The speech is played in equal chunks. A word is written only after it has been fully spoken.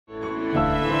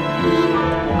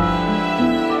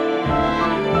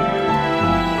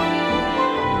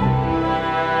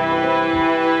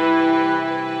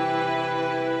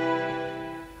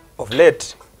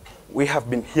yet, we have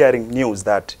been hearing news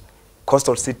that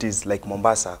coastal cities like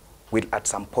Mombasa will at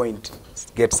some point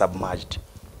get submerged.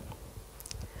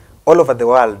 All over the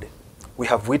world, we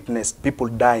have witnessed people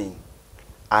dying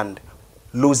and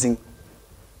losing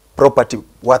property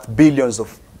worth billions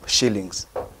of shillings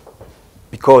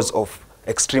because of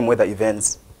extreme weather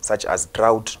events such as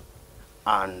drought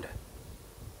and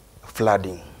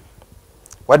flooding.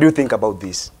 What do you think about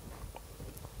this?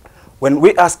 When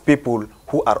we ask people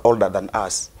who are older than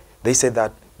us, they say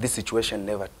that this situation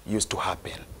never used to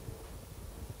happen.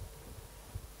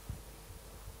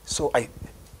 So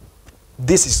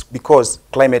this is because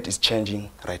climate is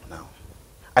changing right now.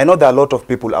 I know there are a lot of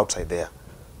people outside there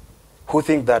who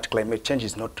think that climate change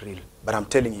is not real, but I'm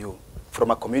telling you, from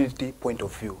a community point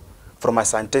of view, from a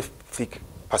scientific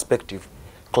perspective,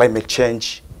 climate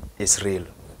change is real.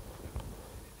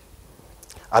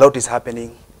 A lot is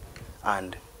happening,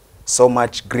 and so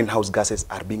much greenhouse gases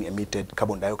are being emitted,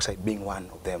 carbon dioxide being one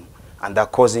of them, and they're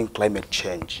causing climate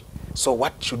change. So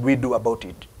what should we do about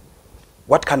it?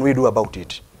 What can we do about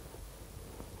it?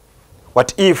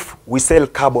 What if we sell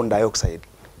carbon dioxide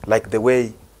like the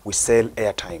way we sell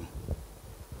airtime?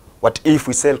 What if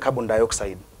we sell carbon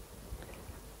dioxide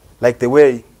like the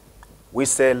way we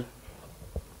sell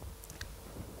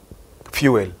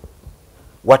fuel?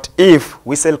 What if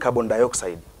we sell carbon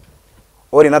dioxide?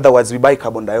 Or in other words, we buy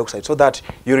carbon dioxide so that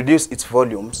you reduce its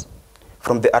volumes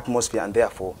from the atmosphere and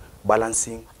therefore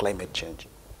balancing climate change.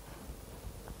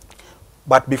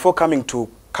 But before coming to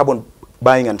carbon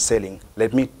buying and selling,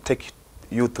 let me take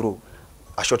you through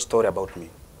a short story about me.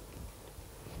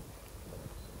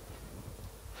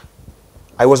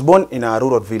 I was born in a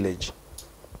rural village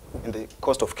in the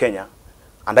coast of Kenya,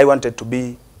 and I wanted to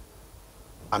be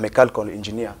a mechanical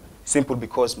engineer simply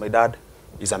because my dad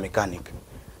is a mechanic.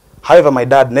 However, my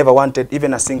dad never wanted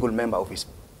even a single member of his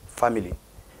family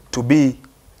to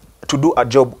do a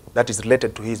job that is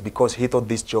related to his, because he thought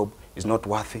this job is not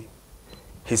worthy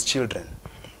his children.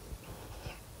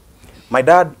 My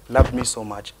dad loved me so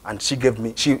much, and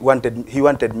he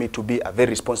wanted me to be a very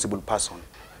responsible person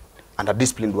and a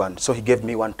disciplined one. So he gave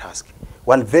me one task,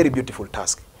 one very beautiful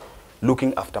task,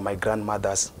 looking after my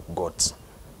grandmother's goats.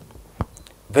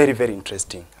 Very, very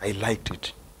interesting. I liked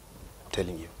it, I'm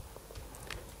telling you.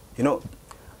 You know,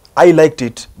 I liked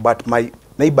it, but my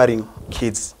neighboring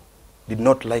kids did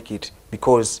not like it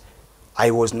because I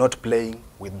was not playing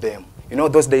with them. You know,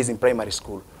 those days in primary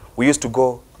school, we used to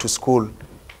go to school,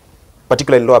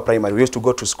 particularly in lower primary, we used to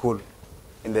go to school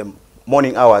in the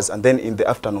morning hours, and then in the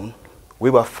afternoon, we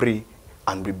were free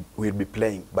and we'd be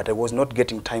playing. But I was not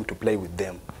getting time to play with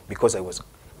them because I was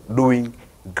doing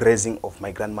grazing of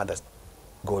my grandmother's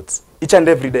goats. Each and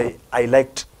every day, I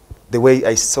liked the way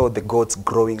I saw the goats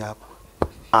growing up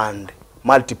and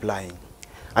multiplying.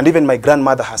 And even my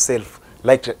grandmother herself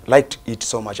liked it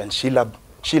so much, and she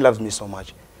loves me so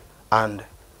much. And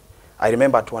I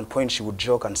remember at one point she would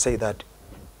joke and say that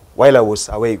while I was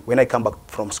away, when I come back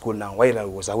from school now, while I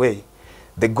was away,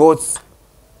 the goats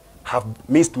have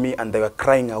missed me and they were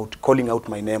crying out, calling out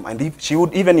my name. And she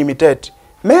would even imitate,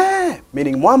 "Meh,"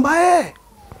 meaning Mwamba, eh.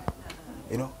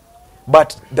 You know.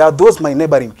 But there are those my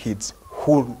neighboring kids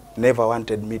who never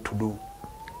wanted me to do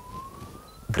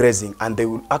grazing, and they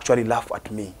would actually laugh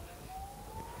at me.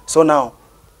 So now,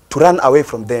 to run away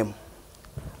from them,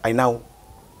 I now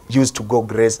used to go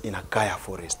graze in a kaya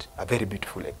forest, a very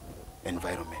beautiful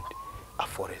environment, a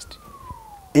forest.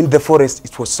 In the forest,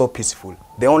 it was so peaceful.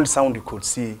 The only sound you could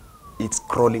see is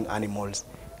crawling animals,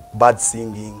 birds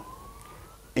singing,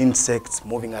 insects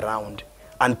moving around,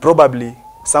 and probably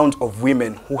sounds of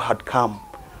women who had come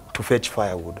to fetch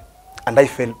firewood. And I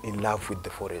fell in love with the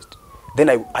forest.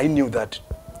 Then I knew that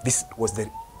this was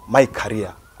my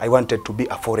career. I wanted to be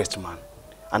a forest man.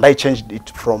 And I changed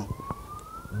it from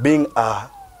being I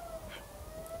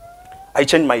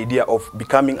changed my idea of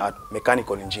becoming a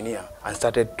mechanical engineer and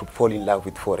started to fall in love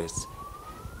with forests.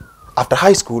 After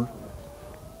high school,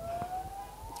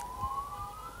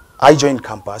 I joined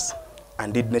campus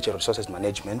and did natural resources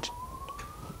management.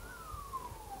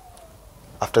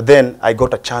 After then, I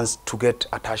got a chance to get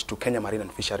attached to Kenya Marine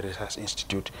and Fisheries Research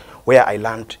Institute, where I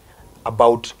learned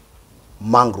about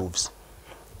mangroves.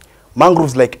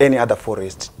 Mangroves, like any other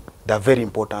forest, they're very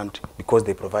important because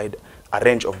they provide a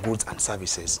range of goods and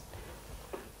services.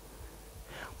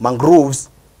 Mangroves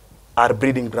are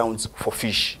breeding grounds for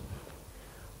fish.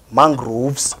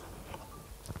 Mangroves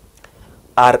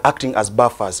are acting as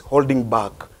buffers, holding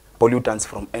back pollutants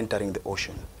from entering the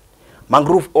ocean.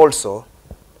 Mangrove also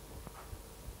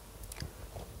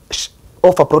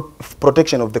offer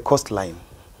protection of the coastline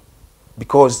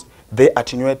because they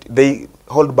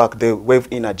hold back the wave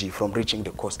energy from reaching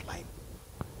the coastline.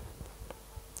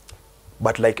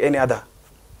 But like any other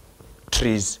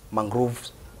trees,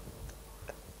 mangroves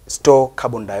store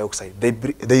carbon dioxide.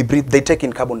 They take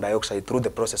in carbon dioxide through the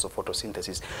process of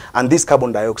photosynthesis. And this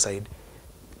carbon dioxide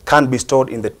can be stored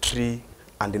in the tree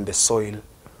and in the soil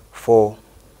for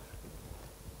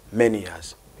many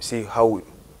years. You see how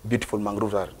beautiful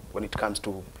mangroves are when it comes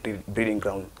to breeding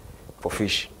ground for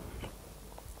fish.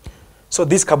 So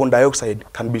this carbon dioxide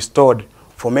can be stored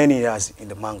for many years in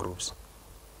the mangroves.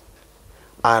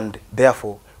 And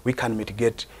therefore, we can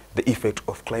mitigate the effect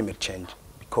of climate change,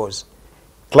 because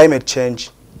climate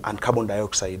change and carbon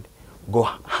dioxide go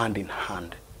hand in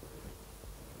hand.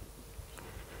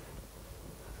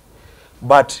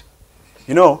 But,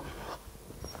 you know,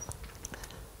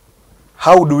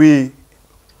 how do we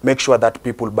make sure that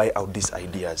people buy out these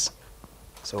ideas?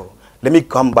 So let me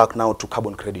come back now to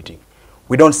carbon crediting.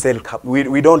 We don't sell,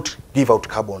 we don't give out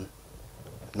carbon.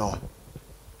 No.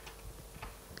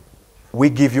 We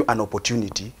give you an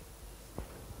opportunity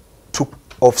to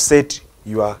offset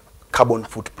your carbon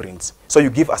footprints. So you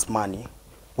give us money,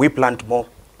 we plant more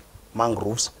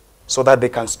mangroves so that they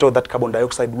can store that carbon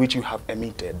dioxide which you have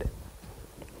emitted.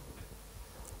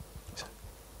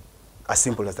 As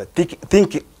simple as that.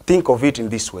 Think of it in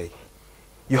this way.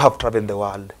 You have traveled the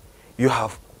world, you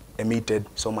have emitted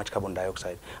so much carbon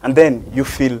dioxide, and then you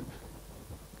feel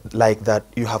like that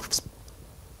you have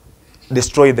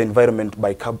destroyed the environment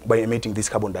by emitting this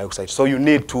carbon dioxide. So you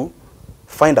need to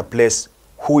find a place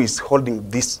who is holding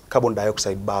this carbon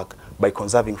dioxide back by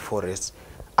conserving forests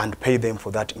and pay them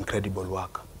for that incredible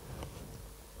work.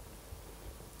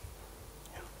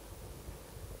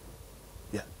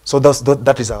 Yeah. So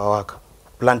that is our work,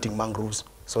 planting mangroves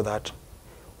so that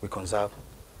we conserve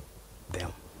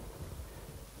them.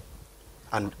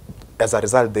 And as a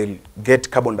result, they'll get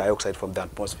carbon dioxide from the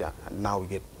atmosphere, and now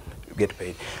we get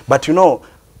paid. But you know,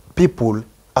 people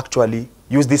actually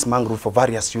use this mangrove for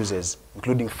various uses,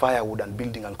 including firewood and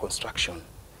building and construction.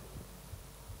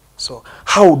 So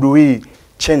how do we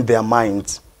change their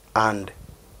minds and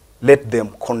let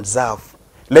them conserve,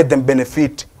 let them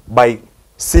benefit by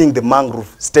seeing the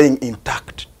mangrove staying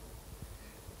intact?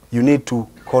 You need to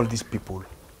call these people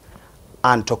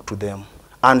and talk to them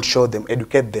and show them,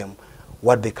 educate them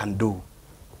what they can do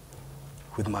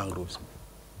with mangroves.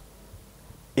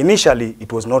 Initially,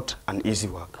 it was not an easy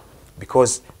work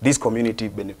because this community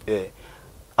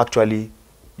actually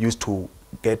used to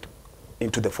get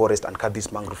into the forest and cut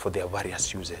this mangrove for their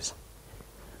various uses.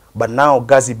 But now,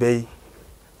 Gazi Bay,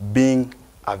 being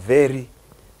a very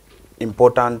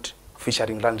important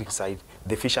fishery landing site,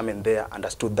 the fishermen there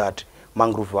understood that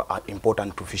mangroves were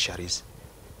important to fisheries.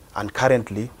 And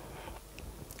currently,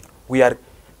 we are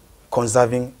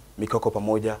conserving Mikoko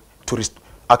Pamoja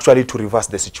to reverse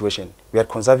the situation. We are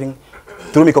conserving,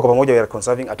 through Mikoko Pamoja, we are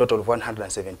conserving a total of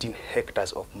 117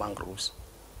 hectares of mangroves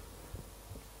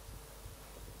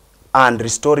and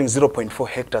restoring 0.4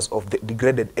 hectares of the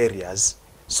degraded areas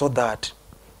so that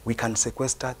we can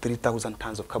sequester 3,000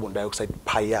 tons of carbon dioxide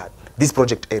per year. These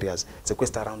project areas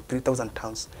sequester around 3,000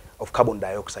 tons of carbon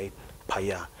dioxide per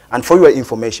year. And for your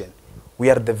information, we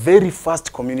are the very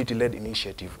first community-led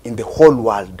initiative in the whole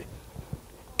world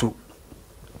to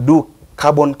do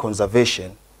carbon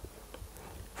conservation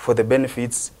for the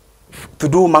benefits, to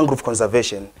do mangrove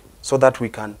conservation so that we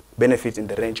can benefit in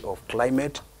the range of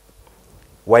climate,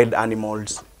 wild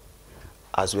animals,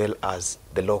 as well as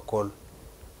the local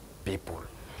people.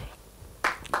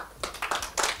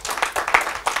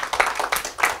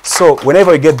 So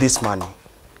whenever we get this money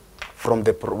from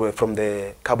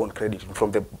the carbon credit,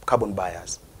 from the carbon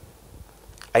buyers,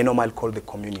 I normally call the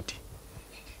community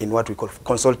in what we call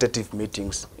consultative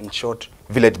meetings, in short,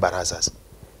 village barazas.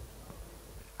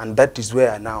 And that is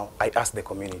where now I ask the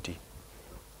community.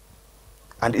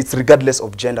 And it's regardless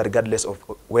of gender, regardless of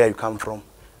where you come from,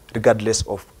 regardless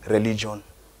of religion.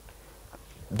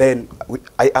 Then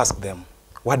I ask them,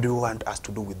 what do you want us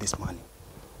to do with this money?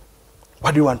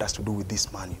 What do you want us to do with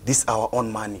this money? This is our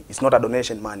own money. It's not a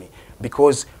donation money.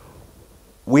 Because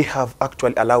we have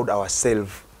actually allowed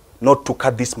ourselves not to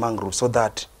cut this mangrove so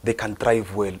that they can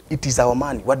thrive well. It is our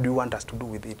money. What do you want us to do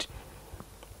with it?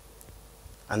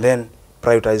 And then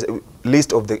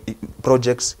list of the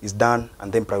projects is done,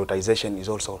 and then prioritization is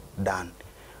also done.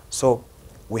 So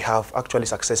we have actually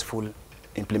successfully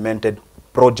implemented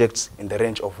projects in the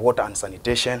range of water and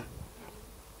sanitation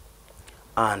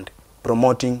and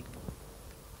promoting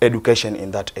education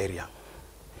in that area.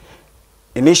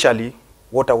 Initially,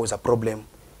 water was a problem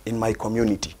in my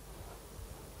community.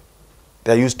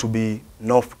 There used to be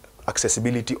no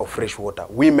accessibility of fresh water.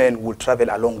 Women would travel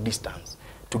a long distance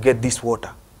to get this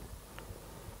water.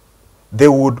 They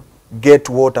would get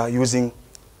water using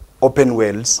open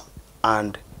wells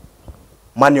and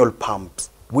manual pumps,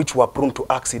 which were prone to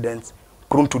accidents,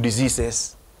 prone to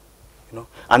diseases, you know,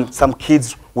 and some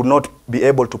kids would not be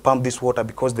able to pump this water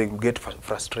because they would get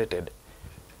frustrated.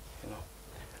 You know.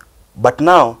 But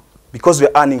now, because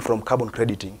we're earning from carbon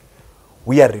crediting,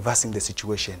 we are reversing the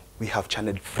situation. We have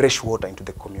channeled fresh water into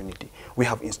the community. We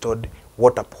have installed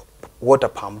water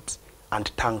pumps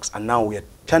and tanks, and now we are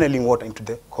channeling water into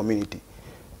the community.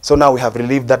 So now we have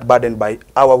relieved that burden by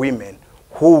our women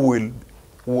who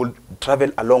will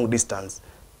travel a long distance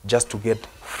just to get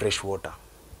fresh water.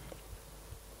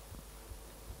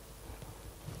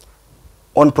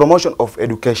 On promotion of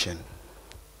education,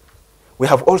 we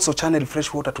have also channeled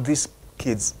fresh water to these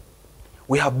kids.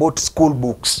 We have bought school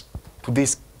books to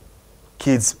these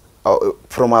kids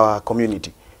from our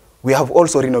community. We have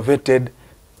also renovated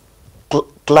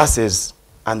classes,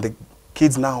 and the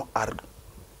kids now are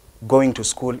going to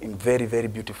school in very, very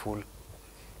beautiful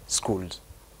schools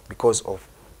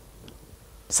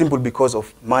simply because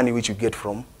of money which you get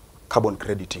from carbon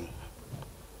crediting.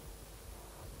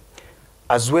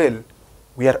 As well,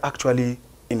 we are actually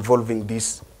involving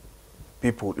these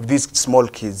people, these small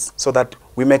kids, so that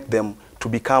we make them to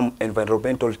become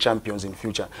environmental champions in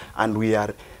future. And we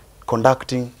are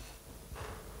conducting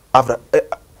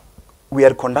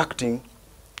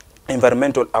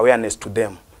environmental awareness to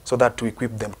them, so that to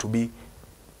equip them to be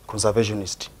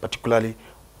conservationists, particularly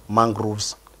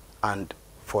mangroves and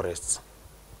forests.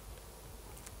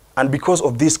 And because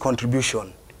of this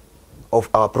contribution of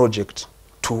our project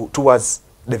towards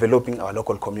developing our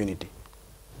local community,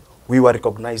 we were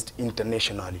recognized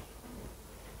internationally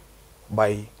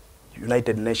by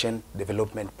United Nations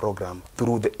Development Program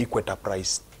through the Equator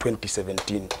Prize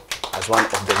 2017 as one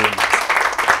of the winners.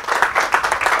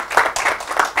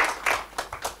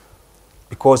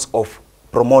 Because of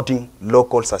promoting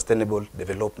local sustainable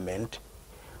development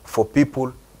for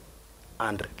people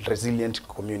and resilient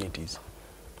communities.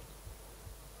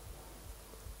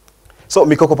 So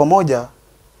Mikoko Pamoja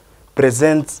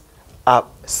presents a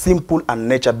simple and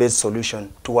nature-based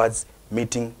solution towards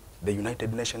meeting the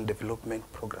United Nations Development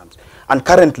Programs. And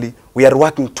currently, we are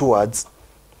working towards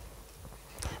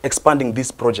expanding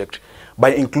this project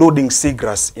by including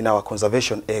seagrass in our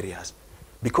conservation areas.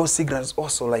 Because seagrass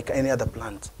also, like any other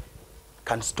plant,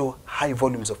 can store high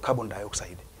volumes of carbon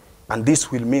dioxide. And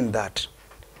this will mean that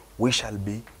we shall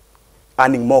be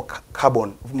earning more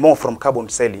from carbon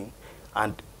selling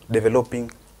and developing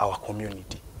our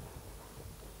community.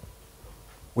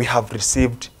 We have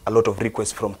received a lot of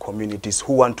requests from communities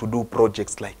who want to do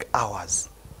projects like ours,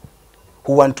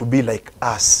 who want to be like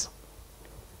us,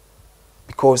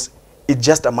 because it's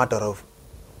just a matter of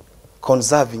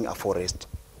conserving a forest,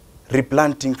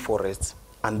 replanting forests,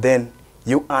 and then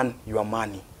you earn your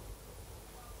money,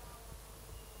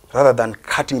 rather than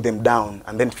cutting them down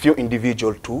and then few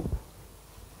individuals to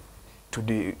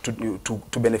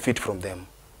benefit from them.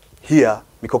 Here,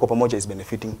 Mikoko Pamoja is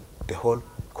benefiting the whole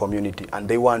community, and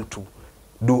they want to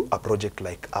do a project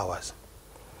like ours.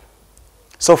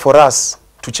 So for us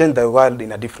to change the world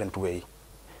in a different way,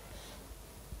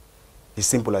 it's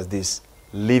simple as this: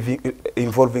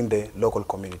 involving the local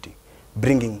community,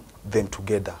 bringing them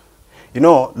together. You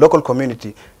know, local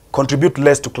community contribute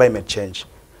less to climate change,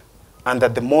 and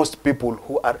that the most people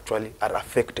who actually are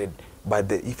affected by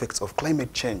the effects of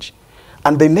climate change,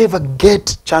 and they never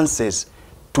get chances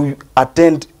to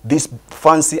attend these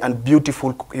fancy and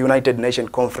beautiful United Nations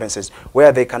conferences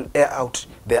where they can air out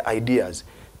their ideas.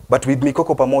 But with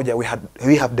Mikoko Pamoja,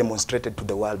 we have demonstrated to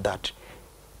the world that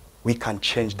we can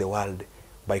change the world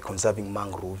by conserving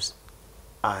mangroves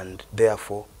and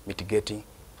therefore mitigating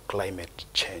climate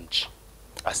change.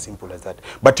 As simple as that.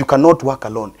 But you cannot work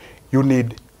alone. You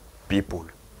need people.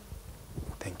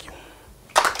 Thank you.